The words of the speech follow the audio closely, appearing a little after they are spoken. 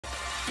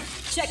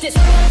Check this.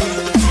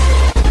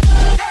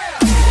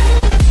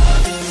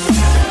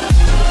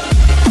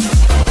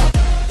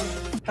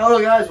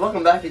 Hello guys,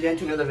 welcome back again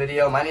to another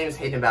video. My name is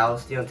Hayden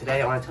Ballesteel, and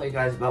today I want to tell you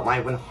guys about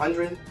my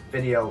 100th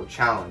video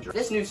challenge.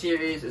 This new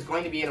series is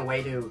going to be in a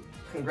way to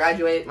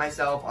congratulate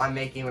myself on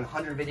making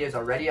 100 videos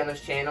already on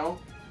this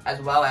channel, as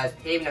well as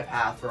paving a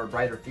path for a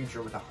brighter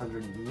future with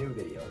 100 new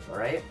videos,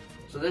 alright?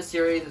 So this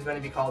series is going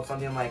to be called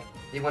something like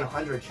the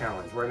 100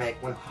 challenge, where I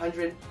make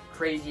 100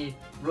 crazy,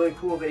 really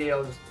cool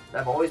videos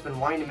that I've always been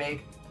wanting to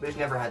make, but just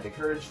never had the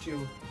courage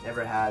to,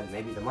 never had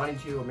maybe the money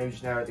to, or maybe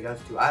just never had the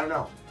guts to, I don't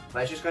know.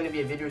 But it's just going to be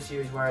a video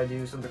series where I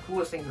do some of the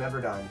coolest things I've ever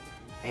done,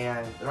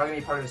 and they're all going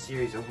to be part of a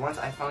series. And once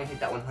I finally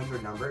hit that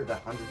 100 number,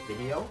 that 100th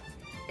video,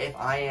 if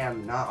I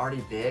am not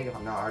already big, if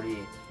I'm not already,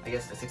 I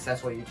guess, a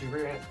successful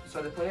YouTuber,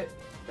 so to put it,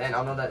 then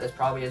I'll know that this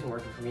probably isn't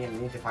working for me and I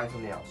need to find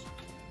something else.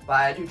 But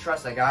I do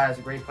trust that God has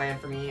a great plan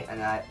for me, and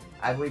that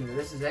I believe that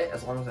this is it,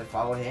 as long as I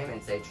follow Him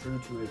and stay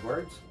true to His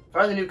words.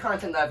 For the new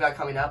content that I've got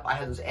coming up, I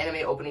have those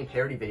anime opening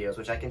parody videos,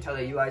 which I can tell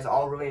that you guys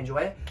all really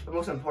enjoy, but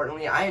most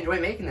importantly, I enjoy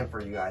making them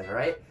for you guys,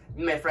 alright?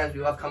 Me and my friends,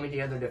 we love coming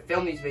together to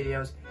film these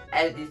videos,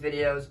 edit these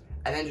videos,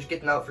 and then just get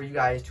them out for you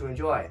guys to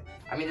enjoy.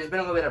 I mean, there's been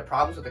a little bit of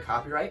problems with the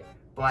copyright,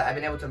 but I've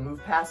been able to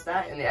move past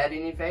that in the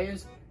editing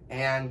phase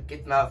and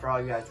get them out for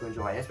all you guys to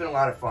enjoy. And it's been a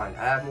lot of fun.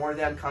 I have more of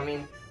them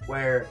coming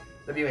where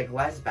there'll be like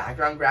less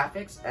background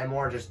graphics and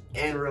more just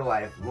in real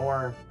life,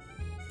 more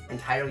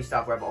entirely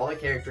stuff where I have all the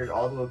characters,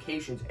 all the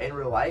locations in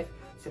real life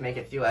to make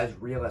it feel as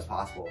real as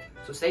possible.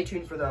 So stay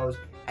tuned for those.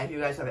 And if you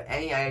guys have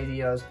any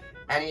ideas,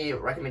 any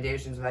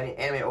recommendations of any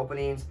anime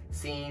openings,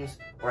 scenes,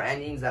 or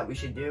endings that we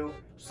should do,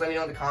 just let me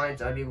know in the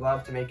comments. I'd be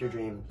love to make your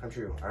dream come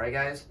true. Alright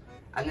guys?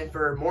 And then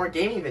for more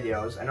gaming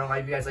videos, I know a lot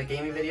of you guys like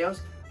gaming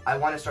videos, I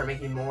want to start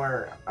making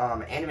more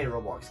anime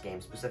Roblox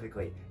games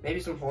specifically. Maybe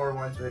some horror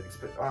ones, but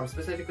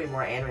specifically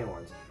more anime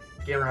ones.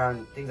 Get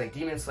around things like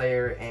Demon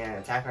Slayer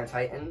and Attack on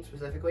Titan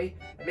specifically,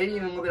 and maybe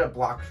even a little bit of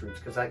Block Fruits,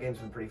 because that game's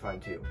been pretty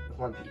fun too, with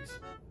One Piece.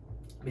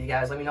 But you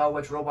guys let me know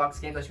which Roblox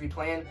games I should be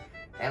playing,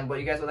 and what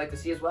you guys would like to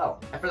see as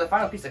well. And for the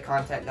final piece of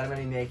content that I'm going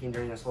to be making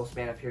during this whole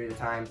span of period of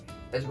time,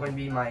 is going to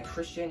be my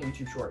Christian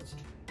YouTube shorts.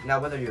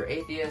 Now whether you're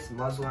atheist,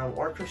 Muslim,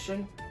 or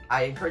Christian,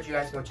 I encourage you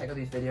guys to go check out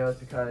these videos,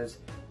 because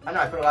I don't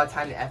know, I put a lot of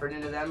time and effort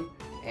into them,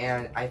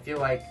 and I feel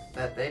like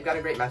that they've got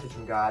a great message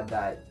from God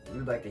that you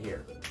would like to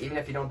hear. Even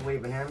if you don't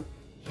believe in Him,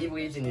 He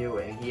believes in you,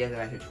 and He has a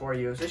message for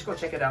you. So just go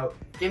check it out.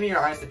 Give me your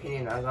honest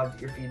opinion. I love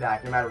your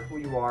feedback, no matter who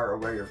you are or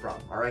where you're from.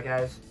 Alright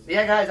guys? But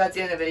yeah guys, that's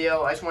the end of the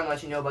video. I just want to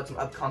let you know about some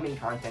upcoming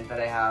content that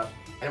I have,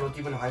 and about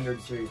the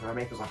 100 series, where I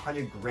make those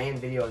 100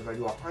 grand videos, where I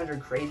do 100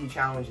 crazy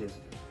challenges.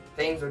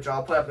 Things which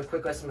I'll put up a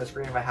quick list on the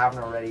screen if I haven't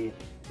already,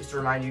 just to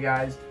remind you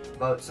guys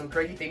about some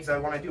crazy things that I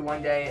want to do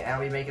one day, and I'll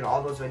be making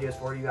all those videos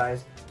for you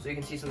guys, so you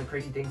can see some of the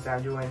crazy things that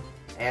I'm doing,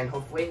 and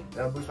hopefully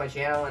that'll boost my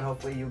channel, and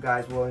hopefully you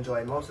guys will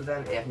enjoy most of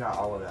them, if not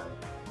all of them.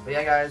 But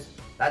yeah guys,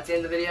 that's the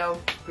end of the video.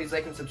 Please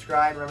like and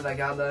subscribe. Remember that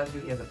God loves you.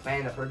 He has a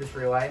plan, a purpose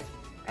for your life,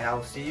 and I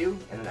will see you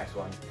in the next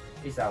one.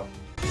 Peace out.